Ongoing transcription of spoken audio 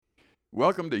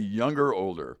Welcome to Younger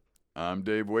Older. I'm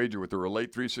Dave Wager with the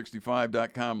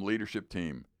Relate365.com leadership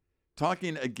team.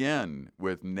 Talking again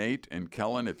with Nate and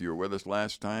Kellen. If you were with us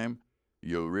last time,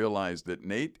 you'll realize that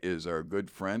Nate is our good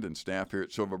friend and staff here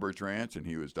at Silver Birch Ranch, and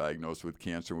he was diagnosed with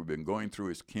cancer. We've been going through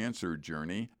his cancer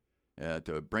journey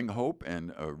to bring hope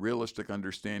and a realistic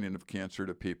understanding of cancer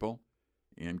to people.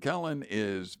 And Kellen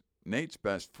is Nate's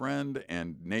best friend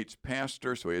and Nate's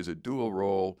pastor, so he has a dual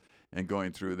role in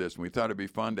going through this. And we thought it'd be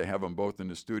fun to have them both in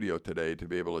the studio today to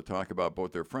be able to talk about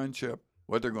both their friendship,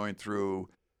 what they're going through,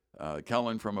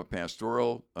 Kellen from a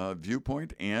pastoral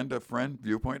viewpoint and a friend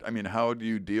viewpoint. I mean, how do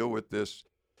you deal with this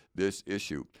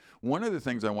issue? One of the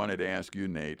things I wanted to ask you,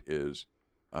 Nate, is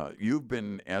you've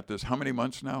been at this how many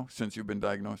months now since you've been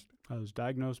diagnosed? I was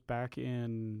diagnosed back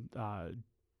in,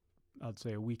 I'd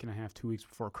say a week and a half, 2 weeks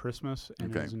before Christmas,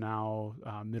 and it is now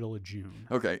middle of June.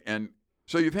 Okay, and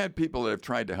so you've had people that have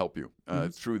tried to help you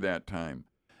through that time.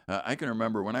 I can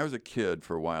remember when I was a kid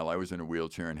for a while, I was in a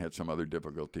wheelchair and had some other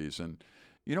difficulties. And,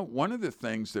 you know, one of the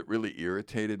things that really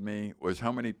irritated me was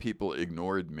how many people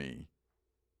ignored me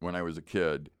when I was a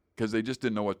kid because they just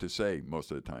didn't know what to say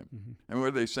most of the time. Mm-hmm. I mean,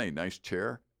 what do they say? Nice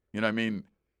chair? You know, I mean,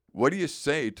 what do you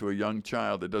say to a young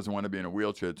child that doesn't want to be in a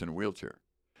wheelchair that's in a wheelchair?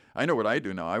 I know what I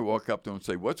do now. I walk up to them and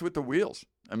say, what's with the wheels?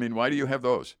 I mean, why do you have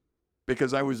those?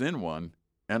 Because I was in one.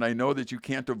 And I know that you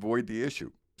can't avoid the issue.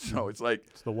 So it's like...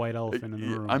 It's the white elephant in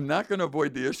the room. I'm not going to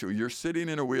avoid the issue. You're sitting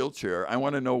in a wheelchair. I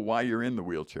want to know why you're in the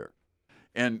wheelchair.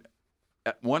 And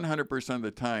at 100% of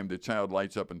the time, the child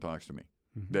lights up and talks to me.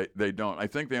 Mm-hmm. They don't. I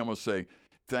think they almost say,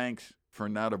 thanks for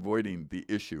not avoiding the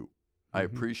issue. Mm-hmm. I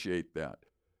appreciate that.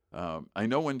 I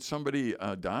know when somebody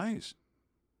dies,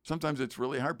 sometimes it's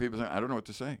really hard. People say, I don't know what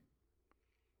to say.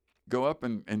 Go up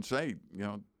and say, you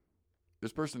know,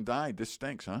 this person died. This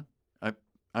stinks, huh?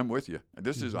 I'm with you.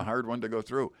 This is a hard one to go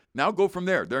through. Now go from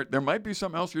there. There might be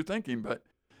something else you're thinking, but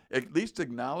at least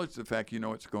acknowledge the fact you know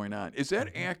what's going on. Is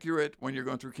that accurate when you're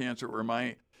going through cancer, or am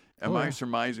I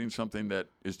surmising something that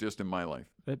is just in my life?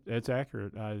 It's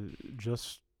accurate.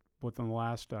 Just within the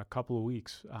last couple of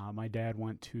weeks, my dad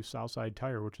went to Southside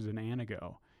Tire, which is in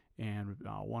Anago, and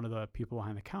one of the people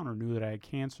behind the counter knew that I had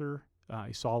cancer.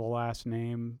 He saw the last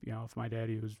name. You know, if my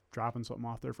daddy was dropping something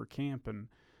off there for camp, and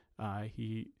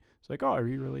it's like, oh, are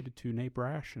you related to Nate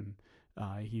Brash? And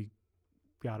he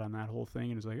got on that whole thing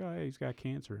and was like, oh, yeah, he's got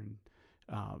cancer. And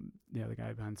the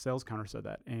guy behind the sales counter said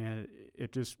that. And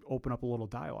it just opened up a little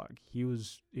dialogue. He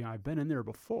was, I've been in there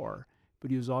before,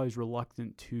 but he was always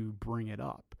reluctant to bring it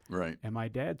up. Right. And my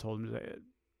dad told him,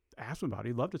 ask him about it.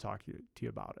 He'd love to talk to you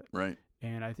about it. Right.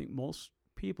 And I think most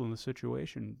people in the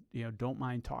situation, don't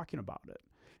mind talking about it.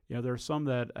 There are some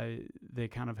that they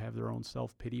kind of have their own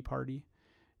self-pity party.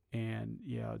 And,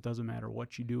 it doesn't matter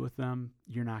what you do with them,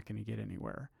 you're not going to get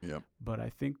anywhere. Yep. But I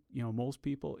think, most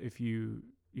people, if you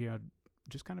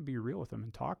just kind of be real with them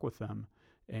and talk with them,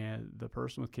 and the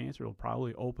person with cancer will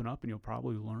probably open up and you'll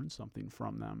probably learn something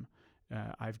from them.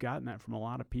 I've gotten that from a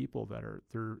lot of people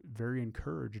they're very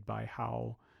encouraged by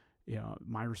how,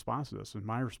 my response to this. And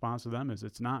my response to them is,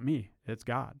 it's not me, it's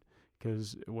God.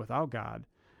 Because without God,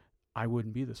 I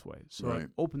wouldn't be this way. So It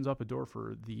opens up a door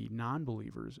for the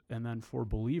non-believers, and then for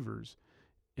believers,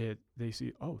 they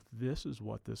see, oh, this is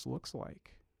what this looks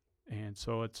like. And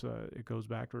so it goes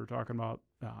back to what we were talking about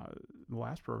the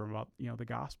last program about the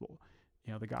gospel.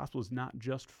 The gospel is not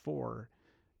just for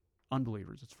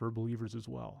unbelievers; it's for believers as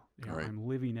well. I'm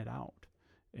living it out,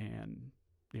 and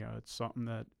it's something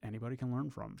that anybody can learn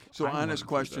from. So honest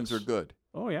questions are good.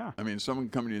 Oh yeah. I mean, someone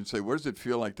come to you and say, "What does it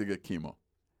feel like to get chemo?"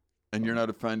 And you're not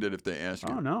offended if they ask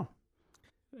you. Oh, no.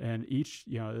 And each,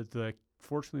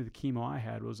 fortunately, the chemo I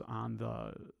had was on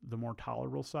the more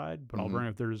tolerable side. But I'll bring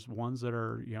up, there's ones that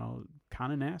are,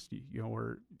 kind of nasty,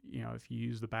 where, if you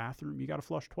use the bathroom, you got to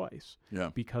flush twice. Yeah.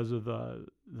 Because of the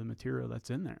material that's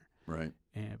in there. Right.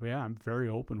 But yeah, I'm very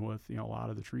open with, a lot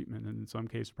of the treatment. And in some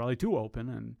cases, probably too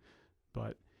open.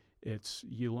 But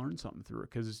you learn something through it.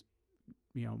 Because,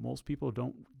 most people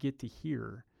don't get to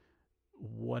hear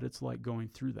what it's like going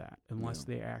through that unless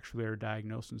they actually are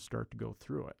diagnosed and start to go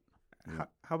through it.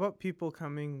 How about people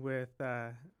coming with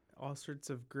all sorts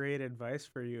of great advice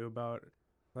for you about,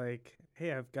 like,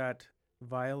 hey, I've got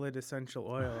violet essential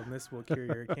oil and this will cure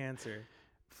your cancer?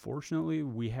 Fortunately,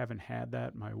 we haven't had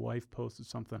that. My wife posted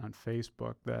something on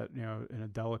Facebook that, in a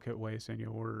delicate way saying,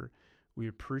 we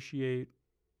appreciate,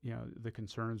 the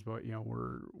concerns, but,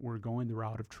 we're going the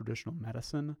route of traditional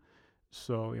medicine.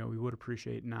 So, we would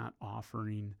appreciate not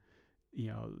offering,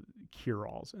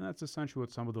 cure-alls. And that's essentially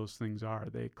what some of those things are.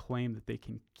 They claim that they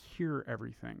can cure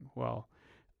everything. Well,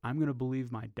 I'm going to believe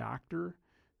my doctor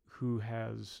who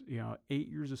has, 8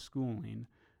 years of schooling,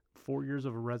 4 years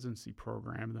of a residency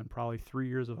program, and then probably 3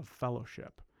 years of a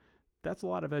fellowship. That's a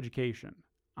lot of education.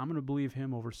 I'm going to believe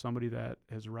him over somebody that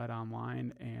has read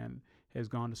online and has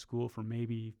gone to school for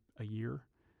maybe a year.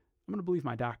 I'm going to believe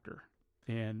my doctor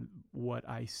and what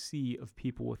I see of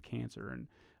people with cancer. And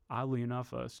oddly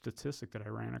enough, a statistic that I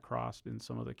ran across in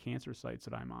some of the cancer sites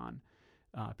that I'm on,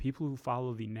 people who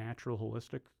follow the natural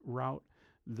holistic route,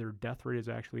 their death rate is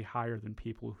actually higher than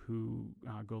people who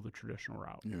go the traditional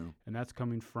route. Yeah. And that's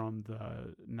coming from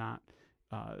the not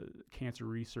cancer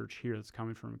research here. That's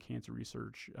coming from cancer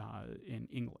research in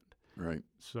England. Right.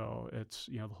 So it's,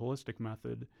 the holistic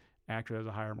method actually has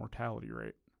a higher mortality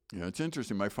rate. Yeah, it's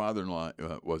interesting. My father-in-law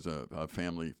was a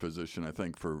family physician, I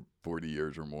think, for 40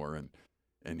 years or more,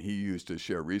 and he used to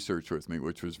share research with me,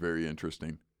 which was very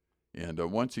interesting. And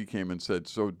once he came and said,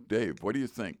 "So, Dave, what do you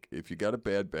think? If you got a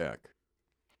bad back,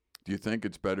 do you think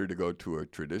it's better to go to a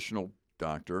traditional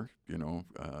doctor? Do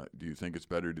you think it's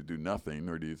better to do nothing,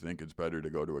 or do you think it's better to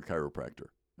go to a chiropractor?"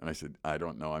 And I said, "I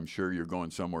don't know. I'm sure you're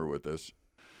going somewhere with this,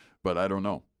 but I don't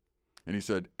know." And he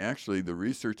said, "Actually, the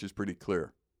research is pretty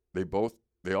clear.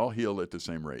 They all heal at the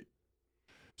same rate.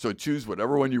 So choose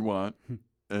whatever one you want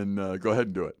and go ahead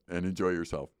and do it and enjoy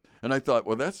yourself." And I thought,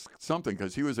 well, that's something,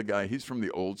 because he was a guy, he's from the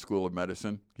old school of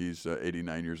medicine. He's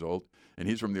 89 years old, and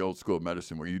he's from the old school of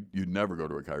medicine where you'd never go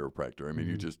to a chiropractor. I mean,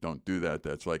 you just don't do that.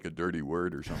 That's like a dirty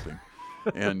word or something.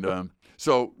 And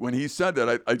so when he said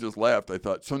that, I just laughed. I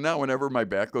thought, so now whenever my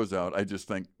back goes out, I just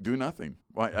think, do nothing.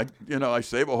 Why? I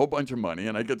save a whole bunch of money,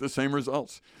 and I get the same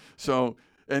results. So,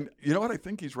 and you know what? I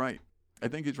think he's right.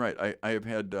 I have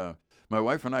had, my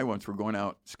wife and I once were going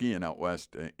out skiing out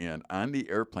west, and on the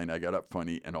airplane, I got up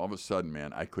funny, and all of a sudden,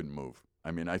 man, I couldn't move.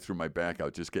 I mean, I threw my back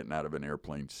out just getting out of an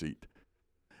airplane seat.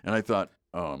 And I thought,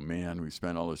 oh, man, we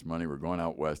spent all this money. We're going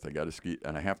out west. I got to ski,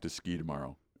 and I have to ski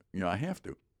tomorrow. I have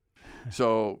to.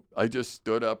 So I just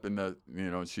stood up, and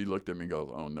she looked at me and goes,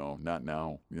 "Oh, no, not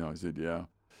now." I said, "Yeah."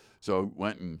 So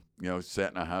went and,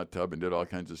 sat in a hot tub and did all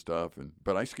kinds of stuff.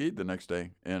 But I skied the next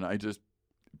day, and I just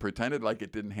pretended like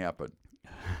it didn't happen.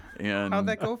 And how'd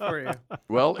that go for you?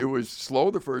 Well, it was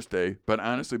slow the first day, but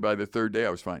honestly, by the third day, I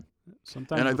was fine.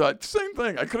 And I thought, same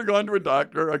thing. I could have gone to a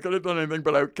doctor. I could have done anything,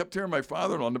 but I kept hearing my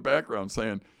father-in-law in the background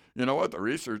saying, "You know what? The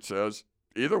research says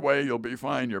either way, you'll be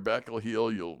fine. Your back will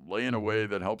heal. You'll lay in a way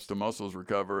that helps the muscles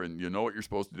recover, and you know what you're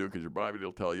supposed to do because your body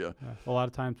will tell you." A lot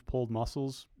of times, pulled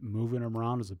muscles, moving them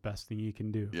around is the best thing you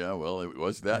can do. Yeah, well, it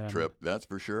was that trip, that's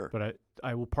for sure. But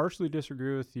I will partially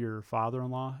disagree with your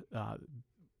father-in-law.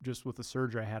 Just with the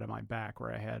surgery I had on my back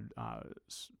where I had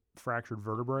fractured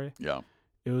vertebrae. Yeah.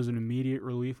 It was an immediate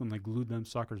relief when they glued them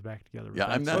suckers back together. Yeah,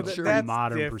 I'm not sure. That's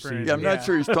modern procedure. Yeah, I'm not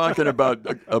sure he's talking about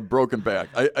a broken back.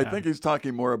 I think he's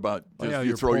talking more about just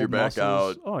you throw your back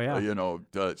out. Oh,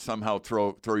 yeah. Somehow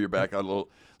throw your back out a little.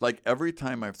 Like every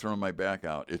time I've thrown my back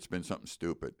out, it's been something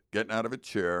stupid. Getting out of a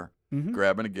chair,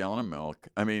 grabbing a gallon of milk.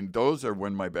 I mean, those are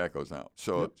when my back goes out.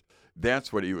 So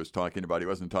that's what he was talking about. He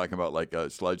wasn't talking about like a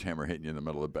sledgehammer hitting you in the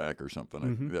middle of the back or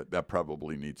something. That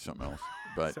probably needs something else.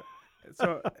 But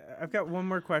So I've got one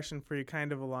more question for you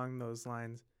kind of along those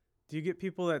lines. Do you get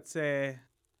people that say,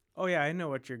 "Oh, yeah, I know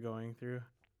what you're going through"?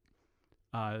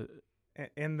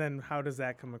 And then how does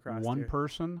that come across? One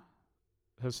person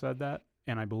has said that,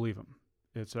 and I believe him.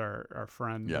 It's our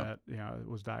friend that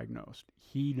was diagnosed.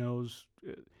 He knows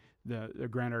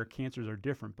granted, our cancers are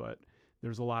different, but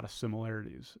there's a lot of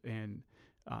similarities. And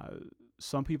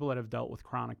some people that have dealt with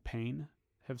chronic pain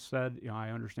have said, "I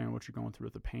understand what you're going through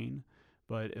with the pain.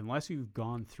 But unless you've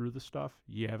gone through the stuff,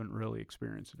 you haven't really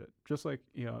experienced it." Just like,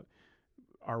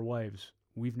 our wives,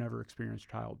 we've never experienced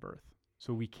childbirth,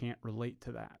 so we can't relate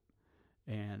to that.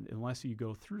 And unless you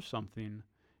go through something,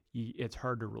 it's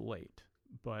hard to relate.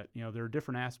 But, there are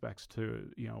different aspects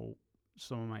to,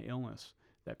 some of my illness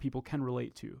that people can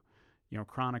relate to.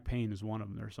 Chronic pain is one of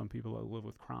them. There are some people that live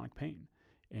with chronic pain,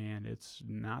 and it's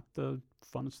not the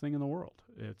funnest thing in the world.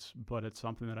 But it's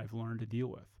something that I've learned to deal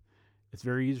with. It's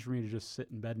very easy for me to just sit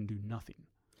in bed and do nothing.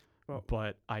 Well,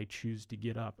 but I choose to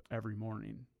get up every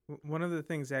morning. One of the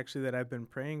things actually that I've been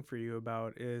praying for you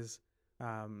about is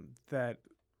that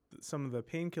some of the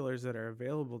painkillers that are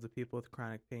available to people with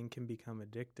chronic pain can become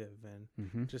addictive,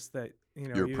 and just that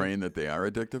you're praying that they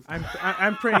are addictive.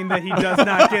 I'm praying that he does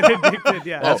not get addicted.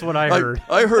 Yeah, that's what I heard.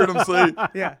 I heard him say,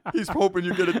 he's hoping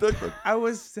you get addicted. I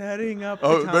was setting up.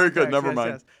 Very good. Never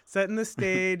mind. Yes. Setting the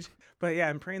stage. But yeah,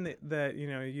 I'm praying that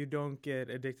you don't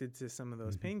get addicted to some of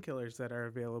those painkillers that are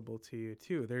available to you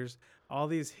too. There's all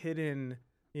these hidden,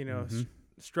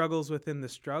 struggles within the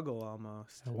struggle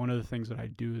almost. One of the things that I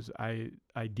do is I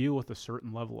deal with a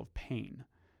certain level of pain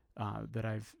that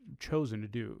I've chosen to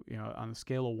do. On a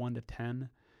scale of 1 to 10,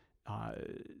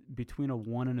 between a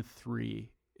 1 and a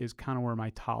 3 is kind of where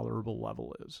my tolerable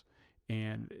level is.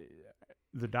 And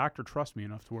the doctor trusts me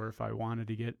enough to where if I wanted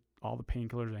to get all the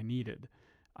painkillers I needed,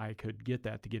 I could get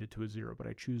that to get it to a 0. But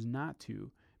I choose not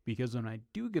to, because when I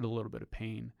do get a little bit of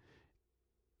pain,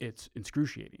 it's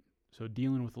excruciating. So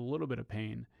dealing with a little bit of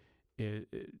pain,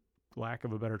 lack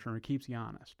of a better term, it keeps you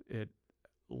honest. It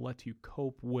lets you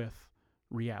cope with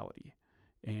reality.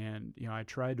 And, I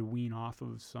tried to wean off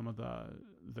of some of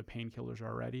the painkillers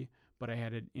already, but I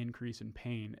had an increase in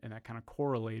pain, and that kind of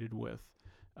correlated with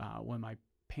when my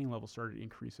pain level started to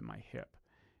increase in my hip.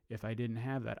 If I didn't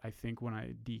have that, I think when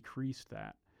I decreased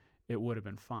that, it would have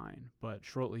been fine. But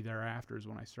shortly thereafter is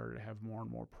when I started to have more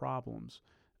and more problems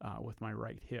with my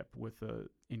right hip with the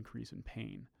increase in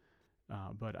pain.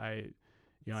 But I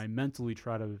mentally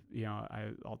try to,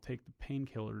 I'll take the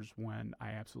painkillers when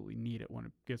I absolutely need it. When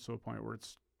it gets to a point where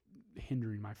it's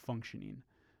hindering my functioning,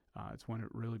 it's when it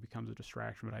really becomes a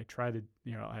distraction. But I try to,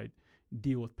 I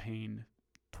deal with pain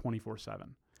 24/7,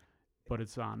 but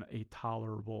it's on a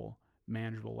tolerable,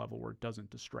 manageable level where it doesn't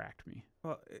distract me.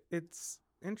 Well, it's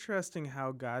interesting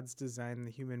how God's designed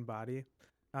the human body.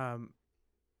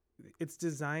 It's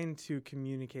designed to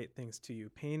communicate things to you.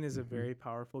 Pain is a very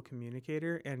powerful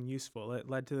communicator and useful. It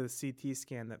led to the CT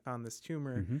scan that found this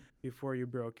tumor before you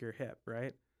broke your hip,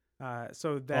 right?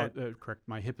 So that correct.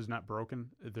 My hip is not broken.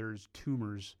 There's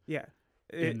tumors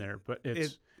in there, but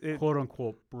it's quote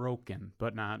unquote broken,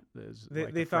 but not as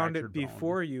they found it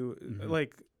before you.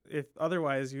 Like, if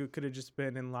otherwise you could have just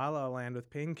been in La La Land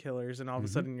with painkillers, and all of a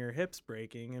sudden your hip's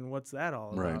breaking, and what's that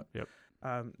all about? Yep.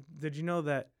 Did you know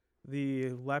that the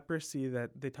leprosy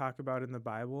that they talk about in the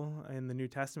Bible in the New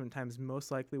Testament times most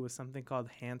likely was something called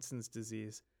Hansen's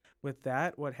disease? With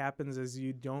that, what happens is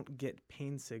you don't get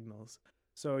pain signals.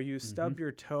 So you stub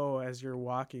your toe as you're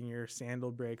walking, your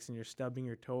sandal breaks, and you're stubbing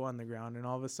your toe on the ground, and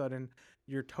all of a sudden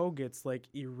your toe gets like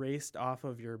erased off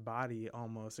of your body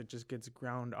almost. It just gets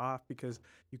ground off because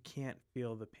you can't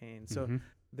feel the pain. So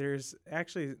there's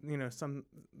actually,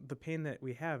 the pain that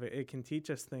we have, it can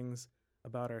teach us things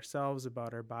about ourselves,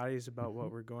 about our bodies, about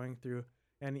what we're going through.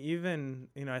 And even,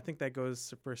 I think that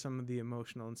goes for some of the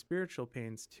emotional and spiritual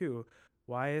pains too.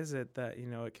 Why is it that,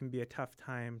 it can be a tough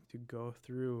time to go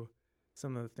through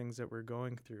some of the things that we're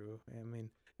going through? I mean,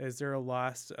 is there a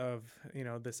loss of,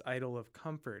 this idol of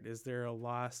comfort? Is there a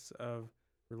loss of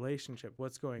relationship?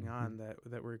 What's going on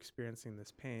that we're experiencing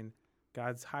this pain?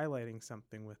 God's highlighting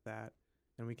something with that,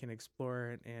 and we can explore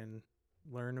it and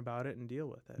learn about it and deal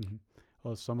with it.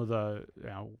 Well, some of the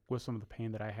with some of the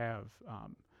pain that I have,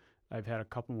 I've had a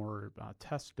couple more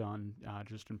tests done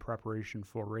just in preparation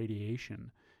for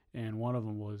radiation, and one of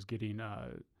them was getting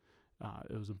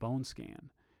it was a bone scan.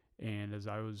 And as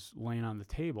I was laying on the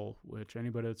table, which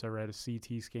anybody that's ever had a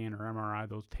CT scan or MRI,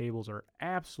 those tables are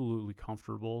absolutely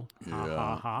comfortable.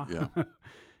 Yeah.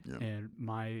 And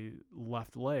my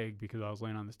left leg, because I was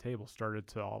laying on this table, started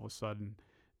to all of a sudden,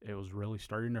 it was really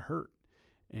starting to hurt.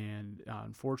 And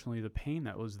unfortunately, the pain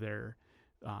that was there,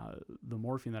 the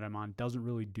morphine that I'm on doesn't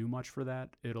really do much for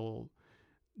that. It'll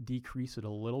decrease it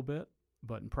a little bit,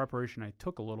 but in preparation, I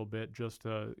took a little bit just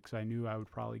because I knew I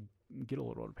would probably get a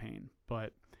little bit of pain.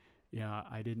 But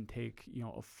I didn't take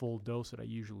a full dose that I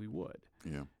usually would.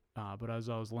 Yeah. But as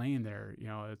I was laying there,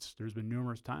 there's been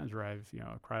numerous times where I've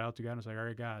cried out to God and was like, all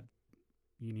right, God,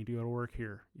 you need to go to work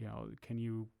here. Can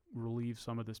you relieve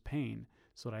some of this pain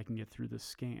so that I can get through this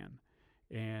scan?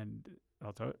 And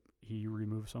I'll tell you, he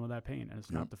removed some of that pain, and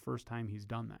it's not the first time he's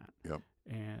done that. Yep.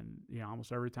 And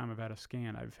almost every time I've had a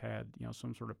scan, I've had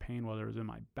some sort of pain, whether it was in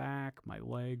my back, my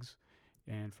legs,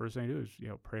 and first thing I do is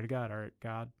pray to God. All right,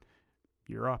 God,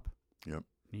 you're up. Yep.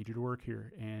 Need you to work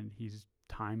here, and he's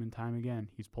time and time again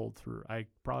he's pulled through. I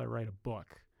probably write a book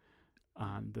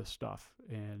on this stuff,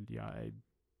 and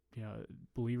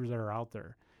believers that are out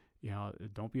there,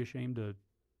 don't be ashamed to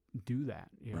do that.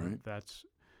 Right. That's.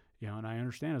 And I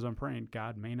understand as I'm praying,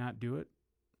 God may not do it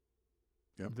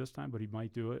this time, but he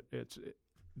might do it.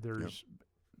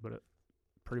 But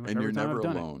pretty much and every time I've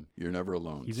done alone. You're never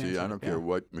alone. He's See, answered, I don't care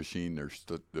what machine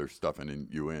they're stuffing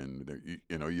you in.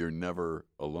 You're never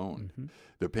alone.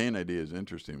 The pain idea is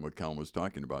interesting, what Kellen was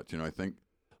talking about. I think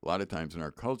a lot of times in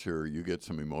our culture, you get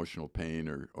some emotional pain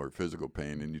or physical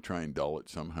pain, and you try and dull it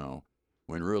somehow,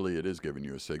 when really it is giving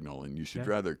you a signal, and you should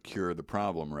rather cure the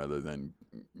problem rather than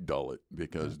dull it,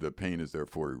 because the pain is there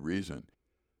for a reason.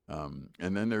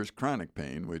 And then there's chronic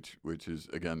pain, which is,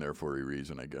 again, there for a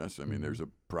reason, I guess. I mean, there's a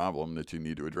problem that you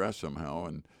need to address somehow,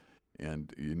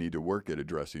 and you need to work at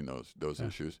addressing those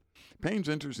issues. Pain's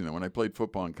interesting, though. When I played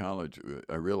football in college,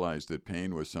 I realized that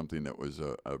pain was something that was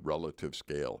a relative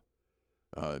scale.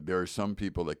 There are some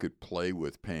people that could play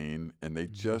with pain, and they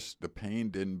the pain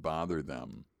didn't bother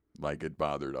them like it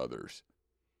bothered others.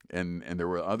 And there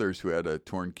were others who had a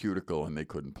torn cuticle and they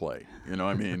couldn't play. You know,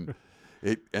 I mean,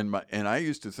 and I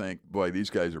used to think, boy, these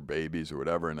guys are babies or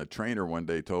whatever. And a trainer one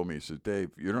day told me, he says,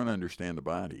 Dave, you don't understand the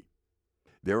body.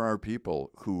 There are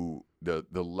people who the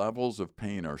levels of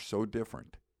pain are so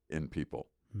different in people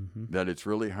that it's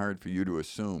really hard for you to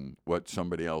assume what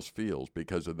somebody else feels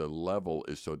because of the level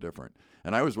is so different.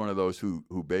 And I was one of those who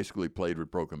basically played with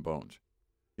broken bones.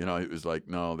 You know, it was like,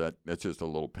 no, that's just a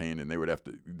little pain, and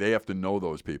they have to know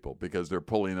those people because they're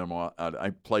pulling them out. I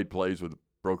played plays with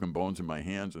broken bones in my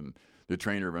hands, and the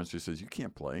trainer eventually says, you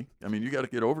can't play. I mean, you got to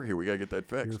get over here. We got to get that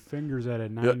fixed. Your finger's at a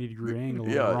 90-degree angle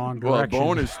in the wrong direction. Well, a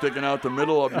bone is sticking out the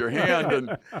middle of your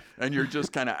hand, and you're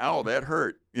just kind of, ow, that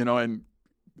hurt. You know,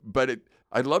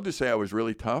 I'd love to say I was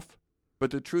really tough,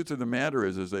 but the truth of the matter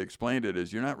is, as they explained it,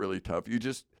 is you're not really tough.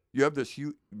 You have this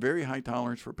very high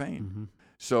tolerance for pain.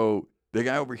 So the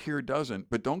guy over here doesn't,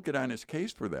 but don't get on his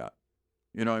case for that.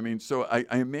 You know what I mean? So I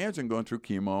imagine going through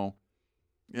chemo,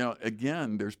 you know,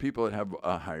 again, there's people that have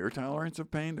a higher tolerance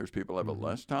of pain. There's people that have a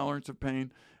less tolerance of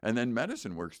pain. And then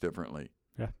medicine works differently.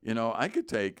 Yeah. You know, I could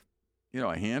take, you know,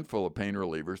 a handful of pain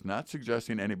relievers, not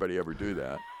suggesting anybody ever do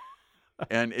that.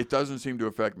 And it doesn't seem to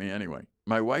affect me anyway.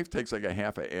 My wife takes like a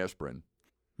half of aspirin,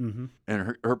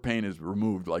 and her pain is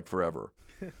removed like forever.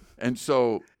 And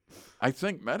so I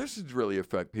think medicines really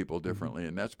affect people differently,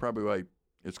 and that's probably why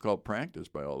it's called practice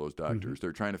by all those doctors.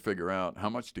 They're trying to figure out how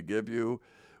much to give you,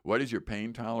 what is your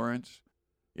pain tolerance.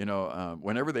 You know,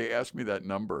 whenever they ask me that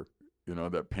number, you know,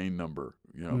 that pain number,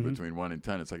 you know, between 1 and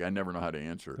 10, it's like I never know how to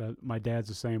answer. My dad's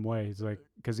the same way. He's like,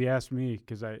 because he asked me,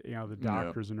 because the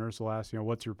doctors and nurse will ask, you know,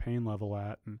 what's your pain level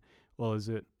at? And, well, is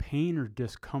it pain or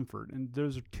discomfort? And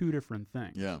those are two different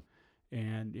things. Yeah.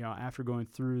 And, you know, after going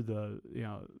through the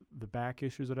back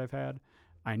issues that I've had,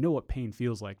 I know what pain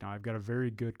feels like now. I've got a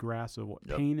very good grasp of what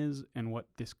pain is and what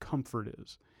discomfort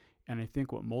is. And I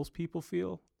think what most people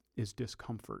feel is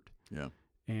discomfort. Yeah.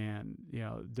 And, you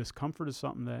know, discomfort is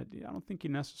something that I don't think you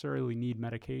necessarily need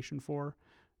medication for,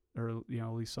 or, you know,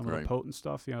 at least some of the potent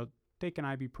stuff. You know, take an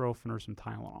ibuprofen or some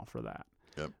Tylenol for that.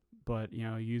 Yep. But, you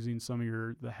know, using some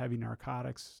of the heavy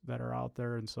narcotics that are out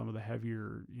there and some of the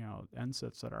heavier, you know,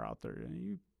 NSAIDs that are out there,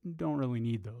 you don't really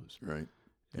need those. Right.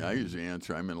 Yeah, I usually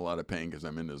answer, I'm in a lot of pain because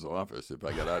I'm in this office. If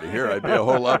I got out of here, I'd be a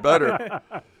whole lot better.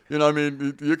 You know, I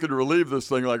mean, you could relieve this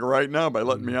thing like right now by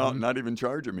letting me out and not even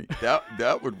charging me.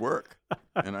 That would work,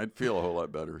 and I'd feel a whole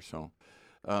lot better. So,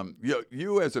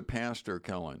 you as a pastor,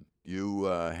 Kellen, you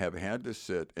have had to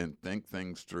sit and think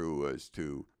things through as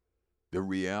to the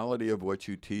reality of what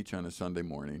you teach on a Sunday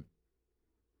morning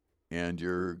and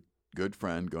your good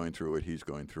friend going through what he's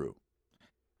going through.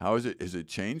 How is it? Has it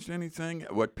changed anything?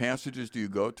 What passages do you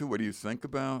go to? What do you think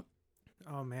about?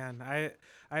 Oh man,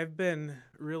 I've been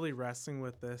really wrestling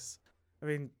with this. I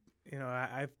mean, you know,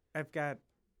 I've got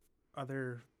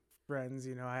other friends.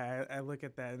 You know, I look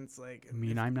at that and it's like, I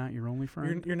mean, I'm not your only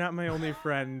friend. You're not my only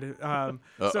friend.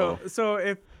 So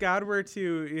if God were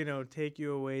to, you know, take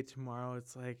you away tomorrow,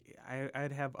 it's like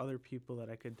I'd have other people that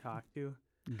I could talk to.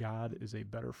 God is a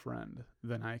better friend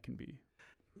than I can be.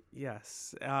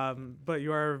 Yes, but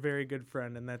you are a very good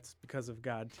friend, and that's because of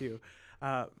God too.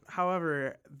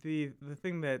 However, the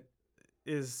thing that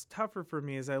is tougher for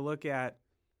me is I look at,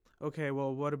 okay,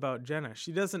 well, what about Jenna?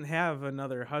 She doesn't have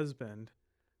another husband.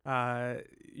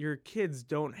 Your kids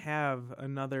don't have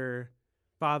another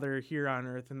father here on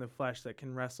earth in the flesh that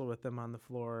can wrestle with them on the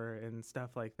floor and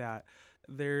stuff like that.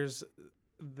 There's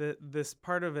this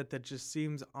part of it that just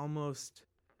seems almost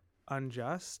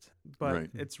unjust, but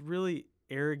it's really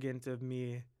arrogant of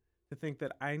me to think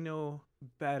that I know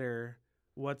better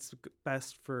what's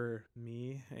best for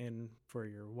me and for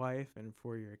your wife and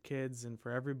for your kids and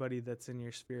for everybody that's in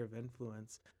your sphere of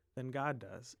influence than God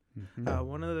does.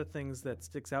 One of the things that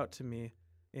sticks out to me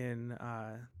in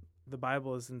the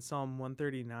Bible is in Psalm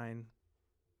 139.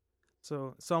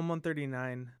 So Psalm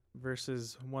 139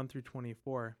 verses 1 through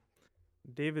 24.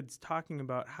 David's talking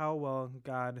about how well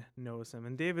God knows him.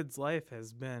 And David's life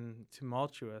has been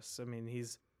tumultuous. I mean,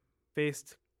 he's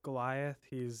faced Goliath.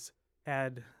 He's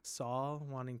had Saul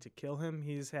wanting to kill him.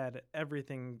 He's had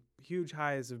everything, huge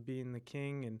highs of being the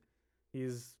king, and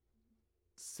he's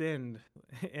sinned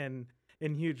in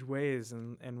huge ways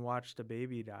and watched a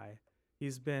baby die.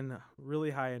 He's been really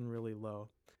high and really low.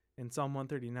 In Psalm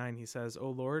 139, he says,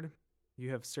 "O Lord, you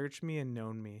have searched me and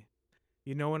known me.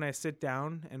 You know when I sit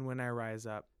down and when I rise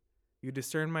up. You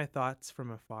discern my thoughts from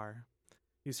afar.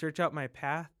 You search out my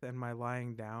path and my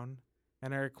lying down,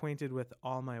 and are acquainted with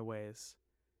all my ways.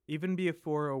 Even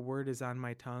before a word is on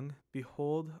my tongue,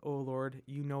 behold, O Lord,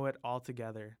 you know it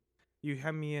altogether. You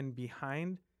hem me in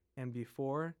behind and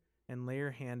before, and lay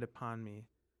your hand upon me.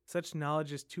 Such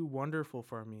knowledge is too wonderful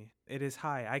for me. It is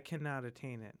high, I cannot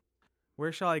attain it.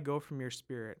 Where shall I go from your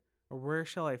spirit, or where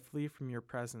shall I flee from your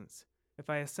presence? If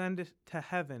I ascend to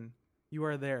heaven, you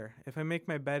are there. If I make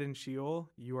my bed in Sheol,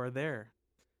 you are there.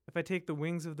 If I take the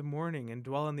wings of the morning and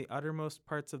dwell in the uttermost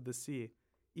parts of the sea,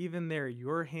 even there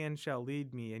your hand shall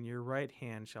lead me, and your right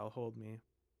hand shall hold me.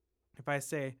 If I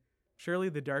say, surely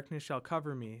the darkness shall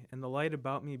cover me, and the light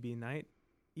about me be night,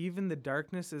 even the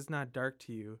darkness is not dark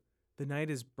to you. The night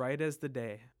is bright as the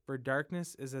day, for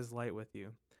darkness is as light with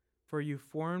you. For you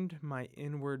formed my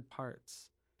inward parts.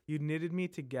 You knitted me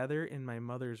together in my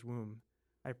mother's womb.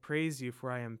 I praise you, for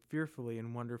I am fearfully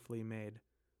and wonderfully made.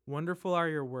 Wonderful are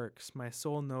your works, my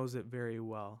soul knows it very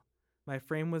well. My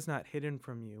frame was not hidden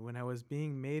from you when I was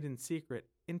being made in secret,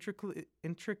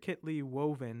 intricately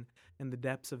woven in the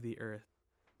depths of the earth.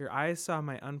 Your eyes saw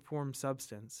my unformed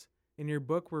substance. In your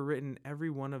book were written every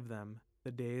one of them,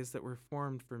 the days that were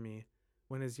formed for me,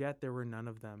 when as yet there were none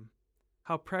of them.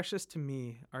 How precious to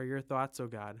me are your thoughts, O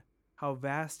God! How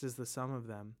vast is the sum of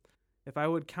them! If I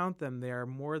would count them, they are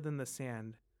more than the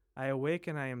sand. I awake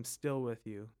and I am still with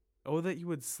you. O that you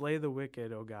would slay the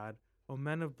wicked, O God! O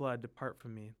men of blood, depart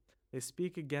from me. They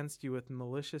speak against you with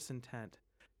malicious intent.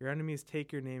 Your enemies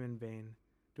take your name in vain.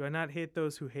 Do I not hate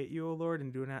those who hate you, O Lord,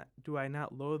 and do I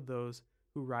not loathe those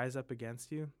who rise up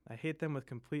against you? I hate them with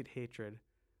complete hatred.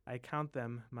 I count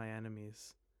them my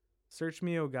enemies. Search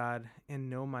me, O God, and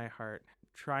know my heart.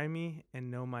 Try me and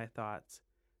know my thoughts,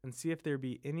 and see if there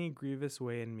be any grievous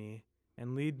way in me,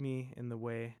 and lead me in the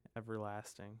way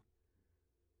everlasting.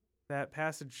 That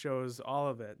passage shows all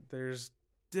of it. There's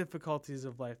difficulties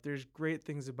of life. There's great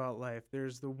things about life.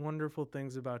 There's the wonderful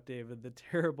things about David, the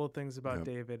terrible things about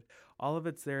David. All of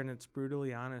it's there, and it's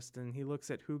brutally honest. And he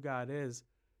looks at who God is.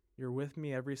 You're with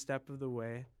me every step of the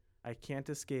way. I can't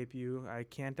escape you. I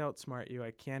can't outsmart you.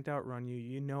 I can't outrun you.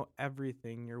 You know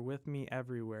everything. You're with me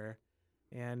everywhere.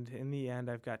 And in the end,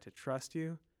 I've got to trust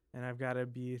you, and I've got to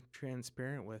be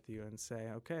transparent with you and say,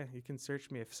 okay, you can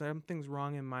search me. If something's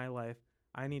wrong in my life,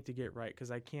 I need to get right,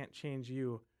 because I can't change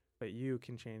you, but you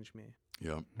can change me.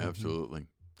 Yeah, absolutely.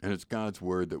 And it's God's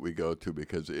word that we go to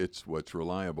because it's what's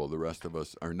reliable. The rest of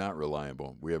us are not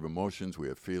reliable. We have emotions, we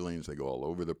have feelings, they go all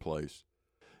over the place.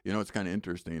 You know, it's kind of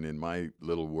interesting. In my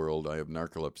little world, I have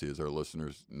narcolepsy, as our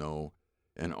listeners know,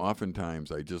 and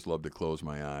oftentimes I just love to close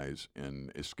my eyes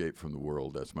and escape from the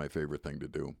world. That's my favorite thing to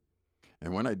do.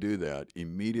 And when I do that,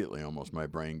 immediately almost my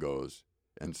brain goes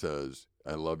and says,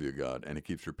 I love you, God, and it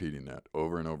keeps repeating that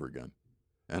over and over again.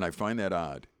 And I find that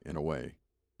odd in a way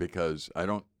because I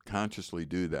don't consciously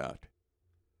do that.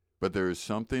 But there is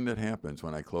something that happens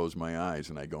when I close my eyes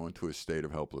and I go into a state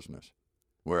of helplessness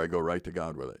where I go right to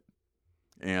God with it.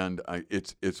 And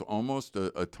it's almost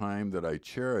a time that I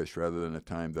cherish rather than a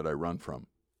time that I run from.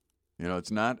 You know,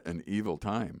 it's not an evil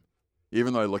time.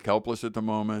 Even though I look helpless at the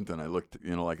moment and I look,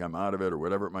 like I'm out of it or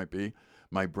whatever it might be,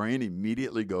 my brain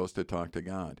immediately goes to talk to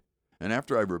God. And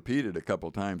after I've repeated a couple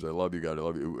times, I love you, God, I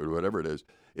love you, or whatever it is,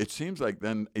 it seems like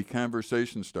then a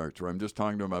conversation starts where I'm just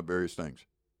talking to him about various things.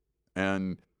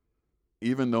 And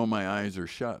even though my eyes are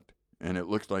shut and it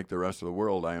looks like the rest of the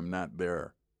world, I am not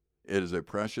there. It is a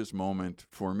precious moment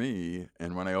for me,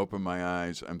 and when I open my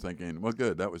eyes, I'm thinking, well,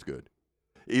 good, that was good,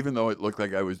 even though it looked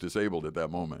like I was disabled at that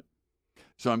moment.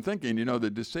 So I'm thinking, the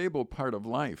disabled part of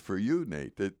life for you,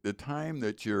 Nate, the time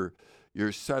that you're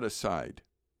set aside,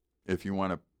 if you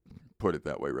want to put it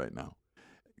that way right now,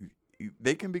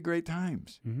 they can be great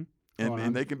times. Mm-hmm.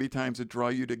 And they can be times that draw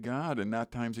you to God and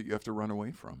not times that you have to run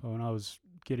away from. When I was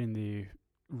getting the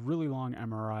really long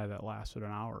MRI that lasted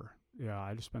an hour,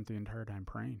 I just spent the entire time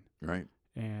praying. Right.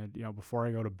 And, before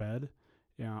I go to bed,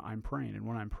 I'm praying. And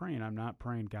when I'm praying, I'm not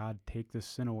praying, God, take this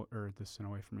sin away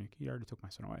from me. He already took my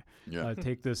sin away. Yeah.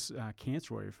 Take this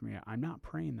cancer away from me. I'm not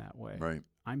praying that way. Right.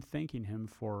 I'm thanking him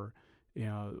for,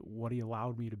 what he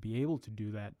allowed me to be able to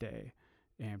do that day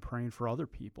and praying for other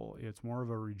people. It's more of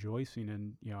a rejoicing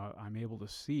and, I'm able to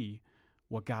see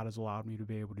what God has allowed me to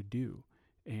be able to do.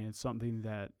 And it's something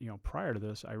that, prior to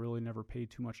this, I really never paid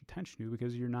too much attention to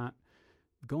because you're not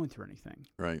going through anything.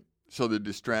 Right. So the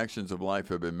distractions of life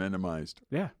have been minimized.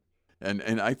 Yeah.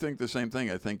 And I think the same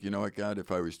thing. I think, you know what, God,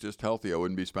 if I was just healthy, I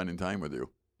wouldn't be spending time with you.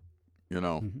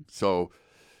 Mm-hmm. So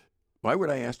why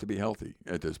would I ask to be healthy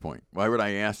at this point? Why would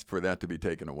I ask for that to be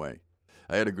taken away?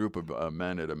 I had a group of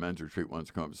men at a men's retreat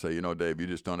once come up and say, Dave, you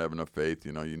just don't have enough faith.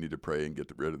 You need to pray and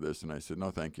get rid of this. And I said,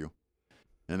 no, thank you.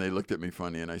 And they looked at me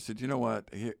funny, and I said, you know what?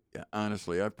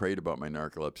 Honestly, I've prayed about my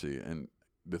narcolepsy, and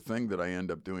the thing that I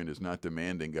end up doing is not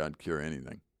demanding God cure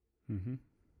anything. Mm-hmm.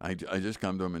 I just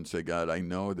come to him and say, God, I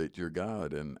know that you're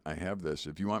God, and I have this.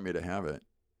 If you want me to have it,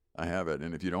 I have it.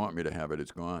 And if you don't want me to have it,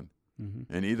 it's gone.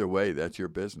 Mm-hmm. And either way, that's your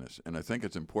business. And I think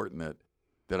it's important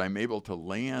that I'm able to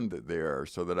land there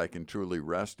so that I can truly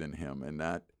rest in him and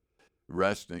not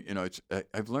rest in,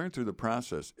 I've learned through the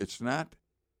process, it's not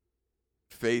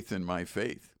faith in my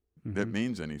faith that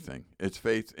means anything. It's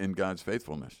faith in God's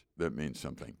faithfulness that means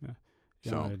something. Yeah.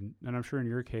 So, and I'm sure in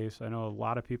your case, I know a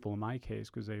lot of people in my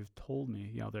case, because they've told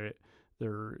me,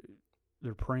 they're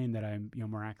praying that I'm,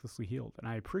 miraculously healed, and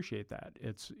I appreciate that.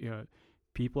 It's,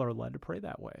 people are led to pray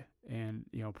that way, and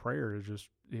prayer is just,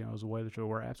 is a way that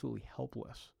we're absolutely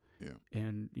helpless. Yeah.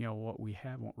 And what we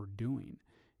have, what we're doing,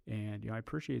 and I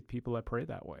appreciate people that pray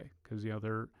that way because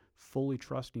they're fully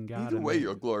trusting God. Either way,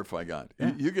 you'll glorify God.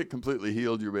 Yeah. You get completely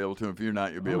healed, you'll be able to. If you're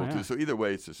not, you'll be able to. So either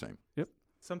way, it's the same. Yep.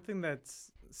 Something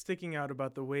that's sticking out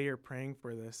about the way you're praying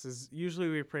for this is usually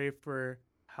we pray for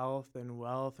health and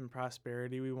wealth and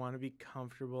prosperity. We want to be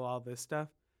comfortable, all this stuff.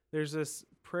 There's this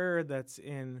prayer that's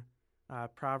in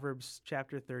Proverbs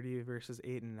chapter 30, verses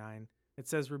 8 and 9. It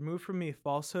says, "Remove from me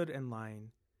falsehood and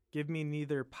lying. Give me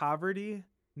neither poverty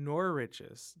nor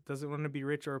riches." Doesn't want to be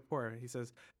rich or poor. He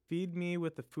says, "Feed me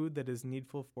with the food that is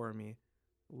needful for me,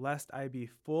 lest I be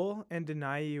full and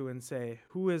deny you and say,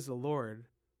 'Who is the Lord?'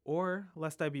 Or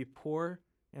lest I be poor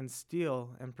and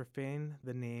steal and profane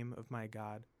the name of my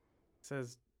God." It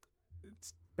says,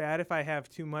 it's bad if I have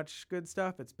too much good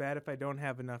stuff. It's bad if I don't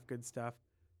have enough good stuff.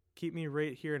 Keep me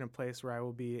right here in a place where I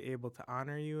will be able to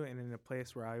honor you and in a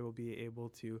place where I will be able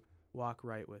to walk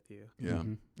right with you.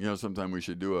 Yeah. Sometime we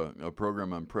should do a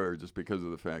program on prayer just because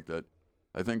of the fact that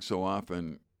I think so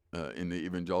often in the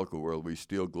evangelical world we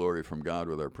steal glory from God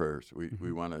with our prayers.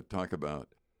 We want to talk about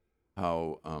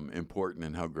how important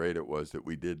and how great it was that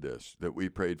we did this, that we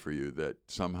prayed for you, that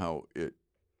somehow it,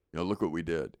 look what we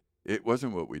did. It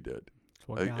wasn't what we did.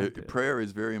 Prayer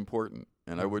is very important,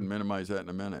 and I wouldn't minimize that in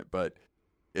a minute, but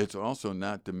it's also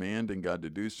not demanding God to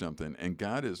do something, and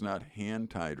God is not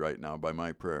hand-tied right now by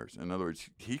my prayers. In other words,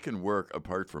 he can work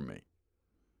apart from me.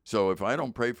 So if I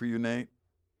don't pray for you, Nate,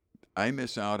 I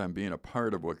miss out on being a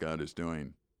part of what God is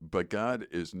doing, but God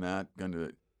is not going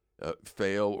to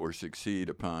fail or succeed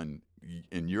upon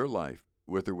in your life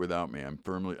with or without me.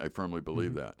 I firmly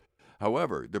believe that.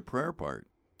 However, the prayer part,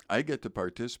 I get to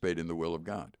participate in the will of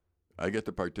God. I get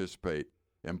to participate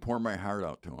and pour my heart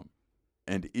out to him.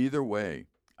 And either way,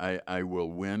 I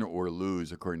will win or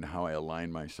lose according to how I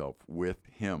align myself with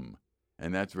him.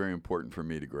 And that's very important for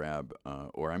me to grab,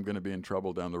 or I'm going to be in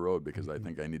trouble down the road because I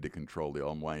think I need to control the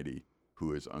Almighty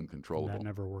who is uncontrollable. That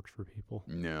never works for people.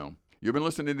 No. You've been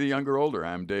listening to The Younger Older.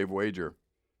 I'm Dave Wager.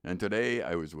 And today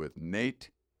I was with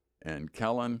Nate and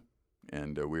Kellen,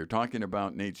 and we were talking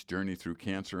about Nate's journey through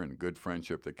cancer and good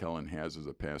friendship that Kellen has as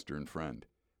a pastor and friend.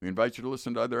 We invite you to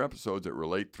listen to other episodes at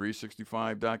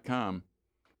relate365.com.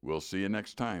 We'll see you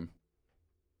next time.